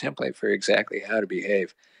always have a template for exactly how to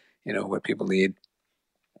behave, you know, what people need.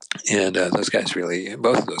 And both of those guys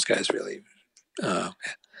really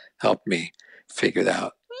helped me figure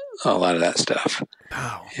out a lot of that stuff.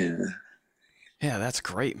 Wow. Yeah, that's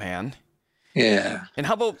great, man. Yeah. And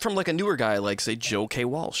how about from like a newer guy, like say Joe K.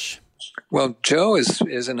 Walsh? Well, Joe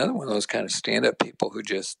is another one of those kind of stand-up people who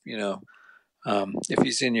just, you know, if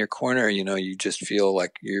he's in your corner, you know, you just feel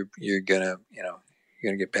like you're gonna, you know,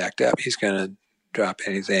 you're gonna get backed up. He's gonna drop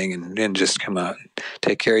anything and then just come out and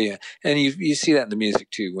take care of you. And you see that in the music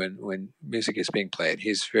too. When music is being played,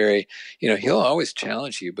 he's very, you know, he'll always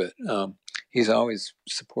challenge you, but he's always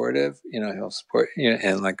supportive. You know, he'll support you,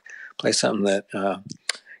 and like play something that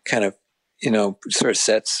kind of, you know, sort of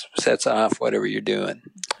sets off whatever you're doing.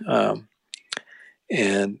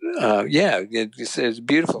 It's a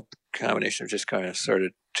beautiful combination of just kind of sort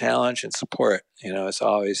of challenge and support. You know, it's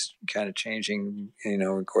always kind of changing, you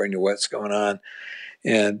know, according to what's going on.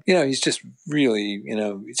 And, you know, he's just really, you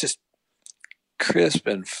know, he's just crisp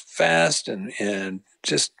and fast and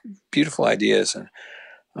just beautiful ideas. And,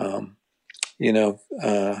 you know,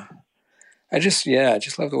 I just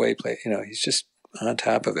love the way he plays. You know, he's just on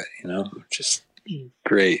top of it, you know, just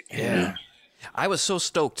great. Yeah. You know? I was so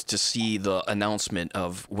stoked to see the announcement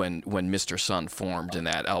of when Mr. Sun formed and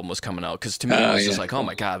that album was coming out, because to me it was just like, oh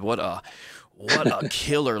my God, what a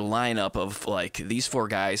killer lineup of like, these four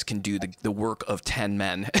guys can do the work of 10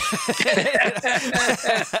 men.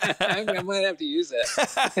 I might have to use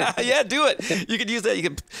that. Yeah, do it. You could use that.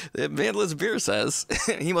 You could. Mandolins Beer says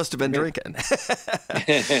he must have been drinking.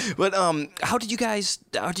 But how did you guys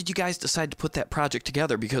decide to put that project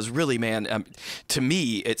together? Because really, man, to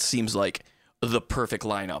me it seems like the perfect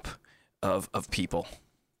lineup of people.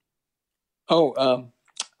 Oh,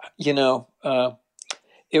 you know,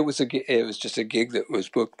 it was just a gig that was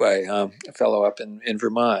booked by a fellow up in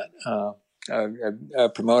Vermont, a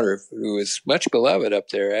promoter who is much beloved up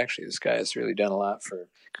there. Actually, this guy has really done a lot for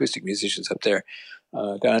acoustic musicians up there,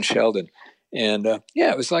 Don Sheldon. And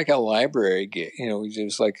it was like a library gig. You know, it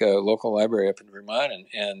was like a local library up in Vermont,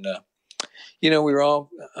 and you know, we were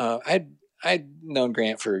all. I'd known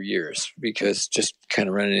Grant for years because just kind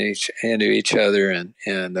of running into each other, and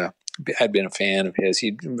I'd been a fan of his.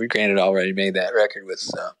 Grant had already made that record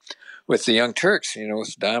with the Young Turks, you know,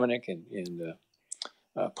 with Dominic and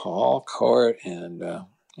Paul Court and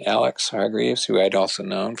Alex Hargreaves, who I'd also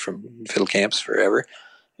known from Fiddle Camps forever,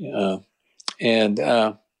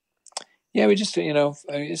 Yeah, we just,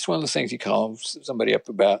 it's one of those things you call somebody up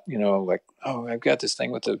about, like, oh, I've got this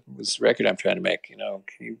thing with this record I'm trying to make. Can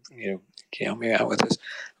you help me out with this?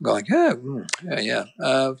 I'm going, yeah, yeah.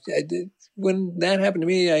 I did, when that happened to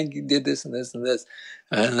me, I did this and this and this,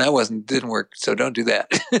 and that didn't work. So don't do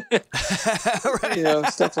that.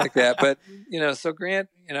 Stuff like that. But so Grant,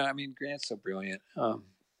 Grant's so brilliant.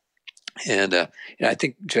 And I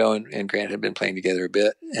think Joe and Grant had been playing together a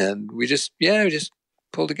bit, and we just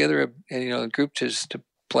pulled together a group to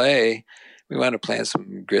play. We wound up playing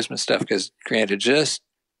some Grisman stuff because Grant had just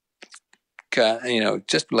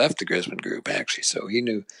just left the Grisman group actually, so he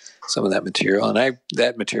knew some of that material, and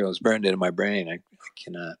that material is burned into my brain. I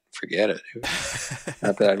cannot forget it.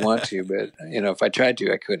 Not that I'd want to, but if I tried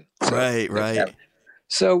to, I couldn't. So, right.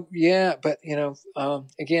 So yeah, but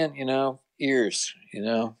again, ears.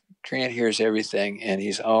 Grant hears everything, and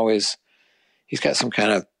he's got some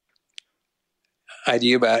kind of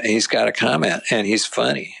idea about it, and he's got a comment, and he's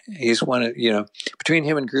funny. He's one of, between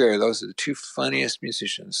him and Greer, those are the two funniest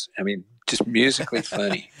musicians. I mean, just musically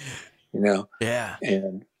funny, Yeah.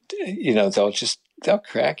 And, they'll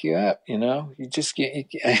crack you up, you just get,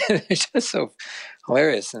 it's just so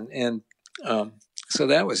hilarious. And so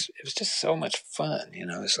it was just so much fun,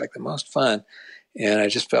 it's like the most fun. And I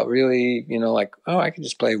just felt really, like, oh, I can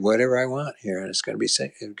just play whatever I want here, and it's going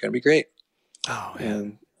to be great. Oh,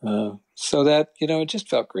 man. And so that, it just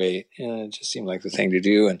felt great, and it just seemed like the thing to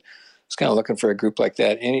do. And I was kind of looking for a group like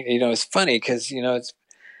that. And, it's funny because,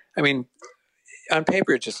 on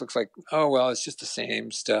paper, it just looks like, oh, well, it's just the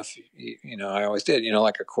same stuff, I always did,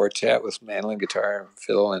 like a quartet with mandolin, guitar,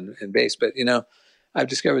 fiddle, and bass. But, I've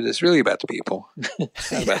discovered this really about the people, not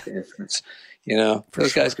about the instruments.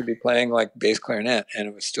 Those guys could be playing like bass clarinet, and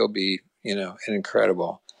it would still be, an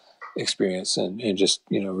incredible experience and just,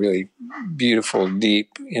 really beautiful,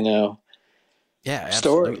 deep,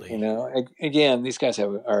 absolutely. story. Again, these guys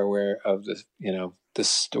are aware of the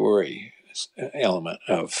story element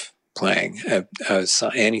of playing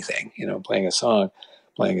anything, playing a song,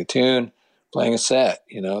 playing a tune, playing a set.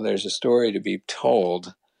 There's a story to be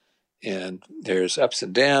told. And there's ups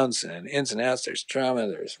and downs and ins and outs. There's drama.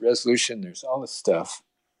 There's resolution. There's all this stuff.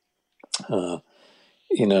 There's,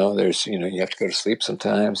 you have to go to sleep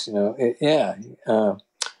sometimes, and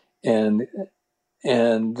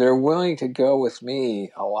they're willing to go with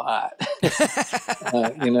me a lot,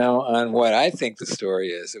 on what I think the story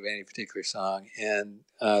is of any particular song. And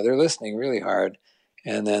they're listening really hard.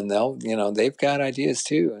 And then they've got ideas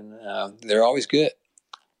too. And they're always good.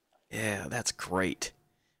 Yeah, that's great.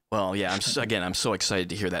 Well, yeah, I'm so excited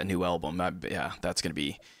to hear that new album. That's gonna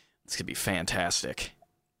be fantastic.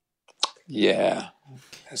 Yeah,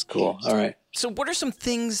 that's cool. All right. So, what are some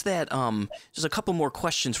things that just a couple more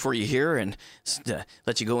questions for you here, and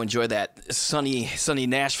let you go enjoy that sunny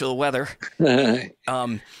Nashville weather.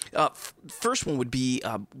 First one would be,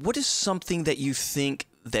 what is something that you think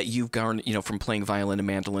that you've garnered, from playing violin and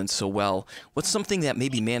mandolin so well? What's something that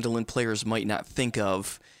maybe mandolin players might not think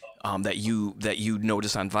of? That you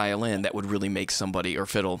notice on violin that would really make somebody, or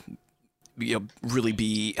fiddle, really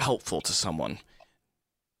be helpful to someone?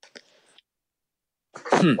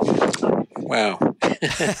 Wow,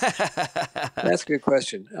 that's a good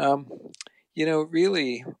question.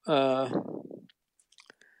 Really,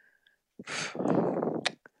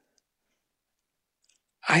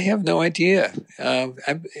 I have no idea.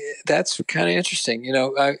 That's kind of interesting.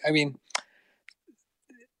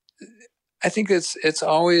 I think it's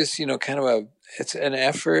always, kind of it's an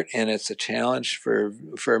effort, and it's a challenge for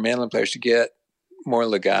mandolin players to get more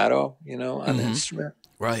legato, on the instrument.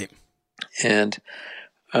 Right. And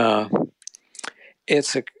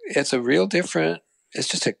it's a real different, it's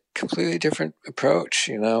just a completely different approach,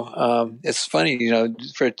 It's funny,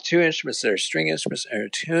 for two instruments that are string instruments and are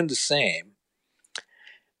tuned the same,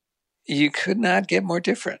 you could not get more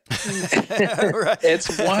different. Right.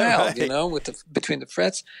 It's wild, Right. with between the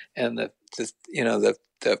frets and the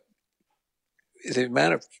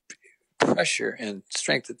amount of pressure and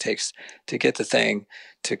strength it takes to get the thing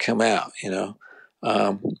to come out,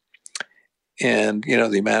 and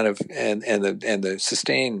the amount of and the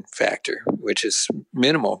sustain factor, which is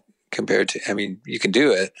minimal compared to. You can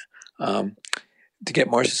do it to get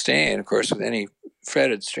more sustain. Of course, with any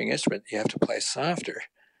fretted string instrument, you have to play softer.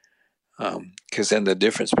 Because then the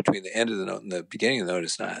difference between the end of the note and the beginning of the note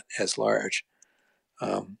is not as large.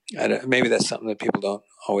 Maybe that's something that people don't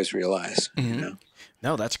always realize. Mm-hmm.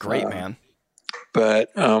 No, that's great, man.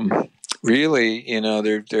 But really,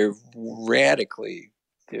 they're radically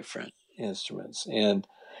different instruments. And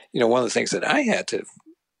one of the things that I had to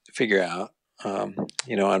figure out,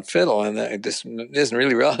 on fiddle, and this isn't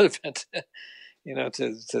really relevant,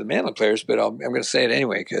 to the mandolin players, but I'm going to say it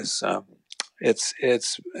anyway because it's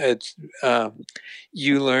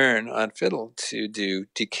you learn on fiddle to do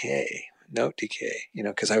decay, note decay.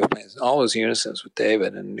 Because I was playing all those unisons with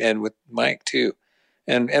David and with Mike too,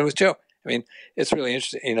 and with Joe. I mean, it's really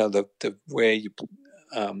interesting. The way you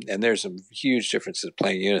and there's some huge differences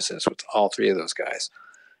playing unisons with all three of those guys.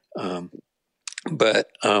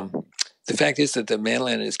 But the fact is that the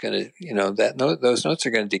mandolin is going to, those notes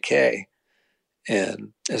are going to decay,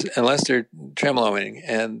 and unless they're tremoloing,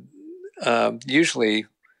 and usually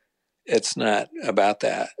it's not about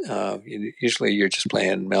that. Usually you're just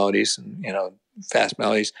playing melodies and fast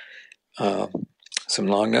melodies, some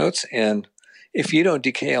long notes, and if you don't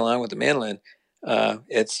decay along with the mandolin,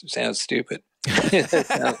 it sounds stupid. It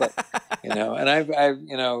sounds like, and I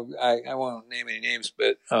won't name any names,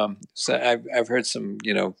 but so I've heard some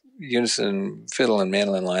unison fiddle and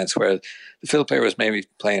mandolin lines where the fiddle player was maybe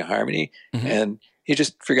playing a harmony, mm-hmm. and he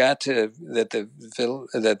just forgot that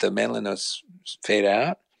the mandolin notes fade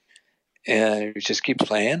out, and he just keeps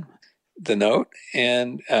playing the note,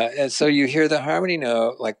 and so you hear the harmony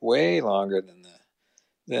note like way longer than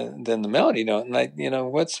the melody note, and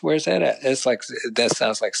where's that at? It's like that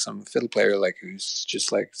sounds like some fiddle player who's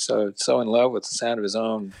just so in love with the sound of his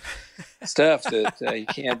own stuff that he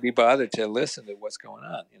can't be bothered to listen to what's going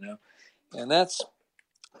on, and that's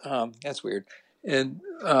weird. And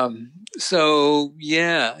so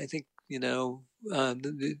yeah, I think I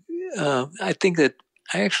think that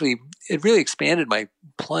it really expanded my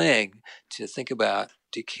playing to think about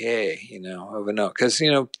decay, of a note. Because,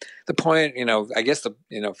 the point, I guess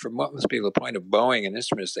for most people, the point of bowing an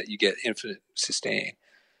instrument is that you get infinite sustain.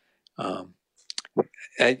 That's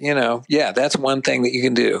one thing that you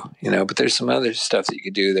can do, but there's some other stuff that you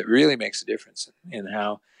can do that really makes a difference in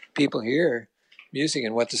how people hear music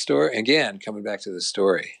and what the story, again, coming back to the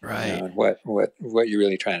story, right? And what you're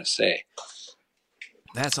really trying to say.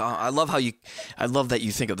 That's I love that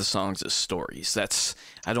you think of the songs as stories.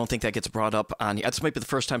 I don't think that gets brought up on. That's might be the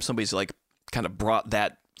first time somebody's kind of brought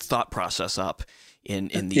that thought process up in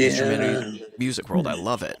the instrumental music world. I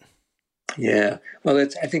love it. Yeah, well,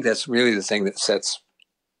 I think that's really the thing that sets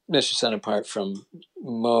Mr. Sun apart from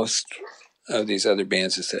most of these other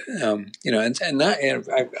bands is that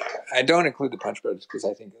I don't include the Punch Brothers because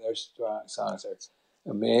I think their songs are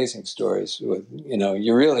amazing stories with,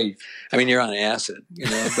 you're really, you're on acid,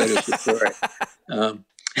 but it's a story.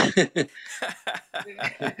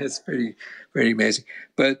 It's pretty amazing.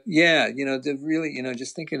 But yeah, the really,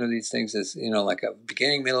 just thinking of these things as, like a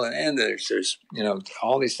beginning, middle, and end, there's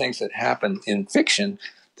all these things that happen in fiction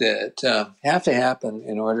that have to happen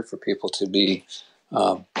in order for people to be,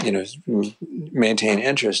 maintain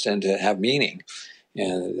interest and to have meaning.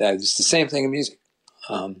 And it's the same thing in music.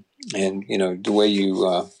 And the way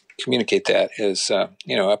you communicate that is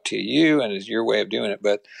up to you and is your way of doing it.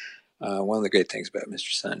 But one of the great things about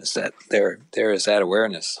Mr. Sun is that there is that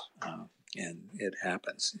awareness, and it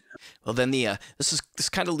happens. Well, then this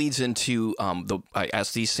kind of leads into I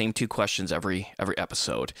ask these same two questions every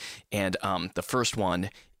episode, and the first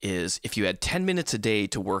one is, if you had 10 minutes a day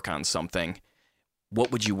to work on something,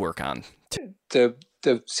 what would you work on? The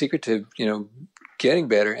secret to getting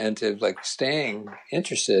better and to staying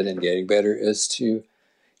interested in getting better is to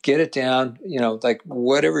get it down,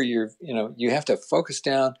 whatever you have to focus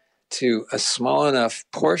down to a small enough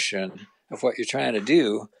portion of what you're trying to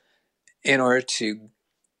do in order to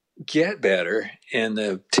get better in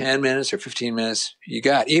the 10 minutes or 15 minutes you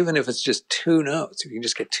got, even if it's just two notes. If you can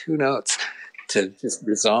just get two notes to just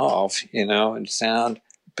resolve, and sound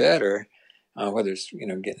better, whether it's,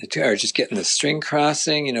 getting the two or just getting the string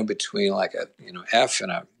crossing, between a, F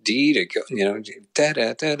and a D to go, da,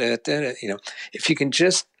 da, da, da, da, if you can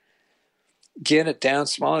just get it down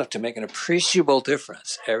small enough to make an appreciable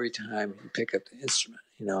difference every time you pick up the instrument,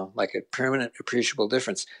 like a permanent appreciable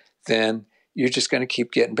difference, then you're just going to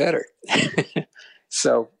keep getting better.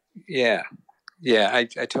 So, yeah, I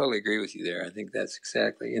totally agree with you there. I think that's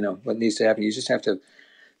exactly, what needs to happen. You just have to,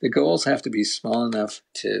 the goals have to be small enough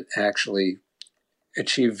to actually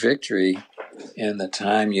achieve victory in the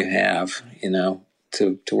time you have,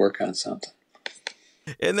 to work on something.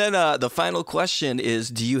 And then the final question is,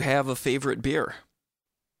 do you have a favorite beer?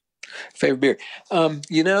 Favorite beer?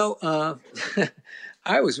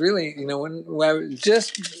 I was really, when I was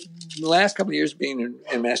just the last couple of years being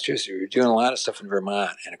in Massachusetts, we were doing a lot of stuff in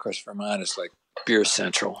Vermont. And of course, Vermont is like beer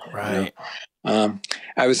central. Right.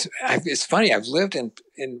 It's funny. I've lived in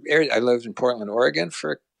I lived in Portland, Oregon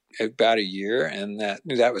for about a year. And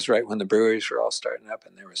that was right when the breweries were all starting up.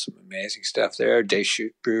 And there was some amazing stuff there.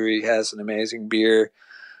 Deschutes Brewery has an amazing beer.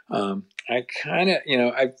 I kind of,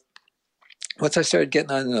 once I started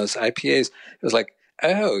getting on those IPAs, it was like,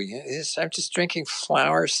 oh, I'm just drinking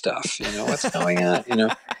flower stuff. What's going on?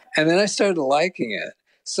 And then I started liking it.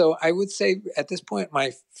 So I would say at this point,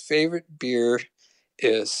 my favorite beer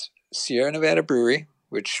is Sierra Nevada Brewery,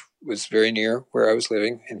 which was very near where I was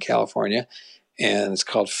living in California. And it's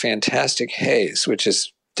called Fantastic Haze, which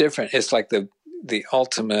is different. It's like the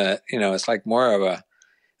ultimate, it's like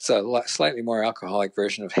it's a slightly more alcoholic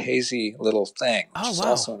version of Hazy Little Thing, which is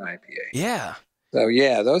also an IPA. Yeah. So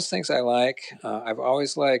yeah, those things I like. I've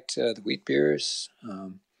always liked the wheat beers.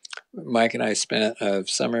 Mike and I spent a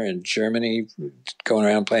summer in Germany going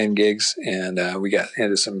around playing gigs, and we got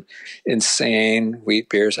into some insane wheat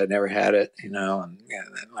beers. I'd never had it, and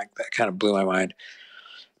like that kind of blew my mind.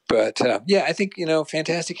 But yeah, I think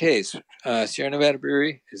Fantastic Haze, Sierra Nevada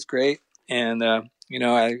Brewery is great, and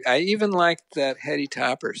I even like that Heady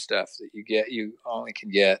Topper stuff that you only can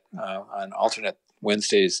get on alternate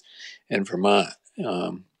Wednesdays in Vermont.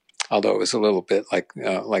 Although it was a little bit like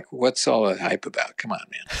what's all the hype about? Come on,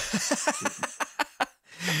 man.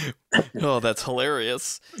 Oh, that's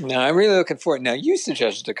hilarious. Now, I'm really looking forward. Now, you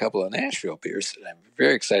suggested a couple of Nashville beers that I'm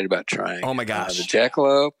very excited about trying. Oh, my gosh. The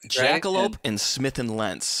Jackalope. Jackalope and Smith &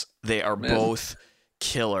 Lentz. They are both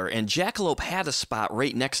killer. And Jackalope had a spot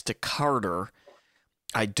right next to Carter.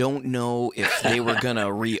 I don't know if they were going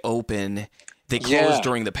to reopen. They closed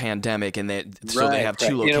during the pandemic, and they have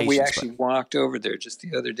two locations. We actually walked over there just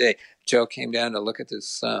the other day. Joe came down to look at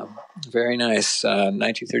this very nice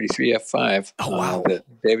 1933 F5 that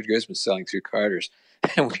David Grisman was selling through Carter's.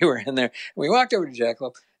 And we were in there. And we walked over to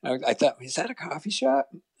Jackalope. I thought, is that a coffee shop?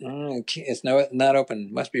 It's not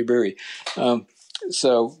open. Must be a brewery.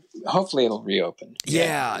 So hopefully it'll reopen.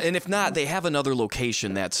 Yeah, and if not, they have another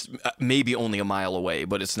location that's maybe only a mile away,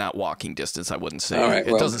 but it's not walking distance, I wouldn't say. Right,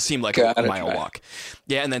 it doesn't seem like a mile walk.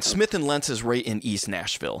 Yeah, and then Smith & Lentz is right in East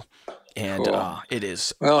Nashville, and it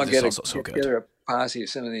is also so good. Get a posse of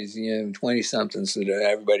some of these 20-somethings that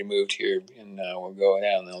everybody moved here, and we'll go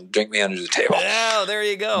down and they'll drink me under the table. Oh, there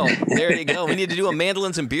you go. There you go. We need to do a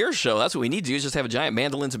Mandolins and Beer show. That's what we need to do, is just have a giant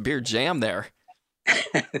Mandolins and Beer jam there.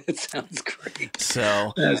 That sounds great.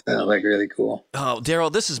 So that sounds like really cool. Oh,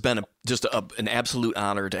 Darol, this has been just an absolute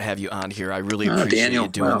honor to have you on here. I really appreciate you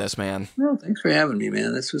doing this, man. Well, thanks for having me,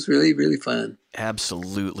 man. This was really, really fun.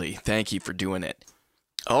 Absolutely. Thank you for doing it.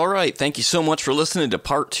 All right. Thank you so much for listening to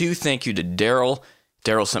part 2. Thank you to Darol.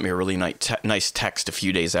 Darol sent me a really nice text a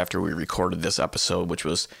few days after we recorded this episode, which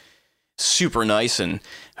was super nice, and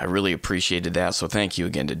I really appreciated that. So thank you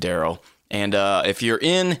again to Darol. And if you're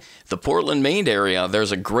in the Portland, Maine area,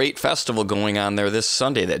 there's a great festival going on there this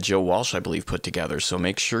Sunday that Joe Walsh, I believe, put together. So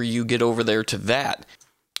make sure you get over there to that.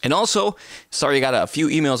 And also, sorry, I got a few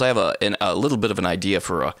emails. I have a little bit of an idea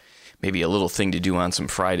for maybe a little thing to do on some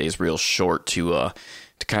Fridays, real short, to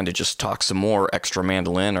kind of just talk some more extra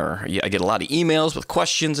mandolin. Or I get a lot of emails with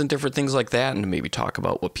questions and different things like that, and maybe talk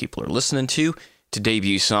about what people are listening to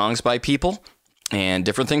debut songs by people and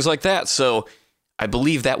different things like that. So I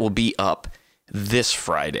believe that will be up this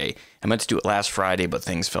Friday. I meant to do it last Friday, but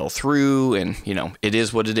things fell through, and, it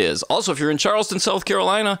is what it is. Also, if you're in Charleston, South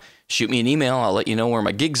Carolina, shoot me an email. I'll let you know where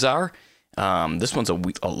my gigs are. This one's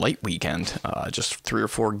a light weekend, just 3 or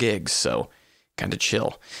 4 gigs, so kind of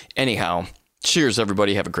chill. Anyhow, cheers,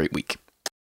 everybody. Have a great week.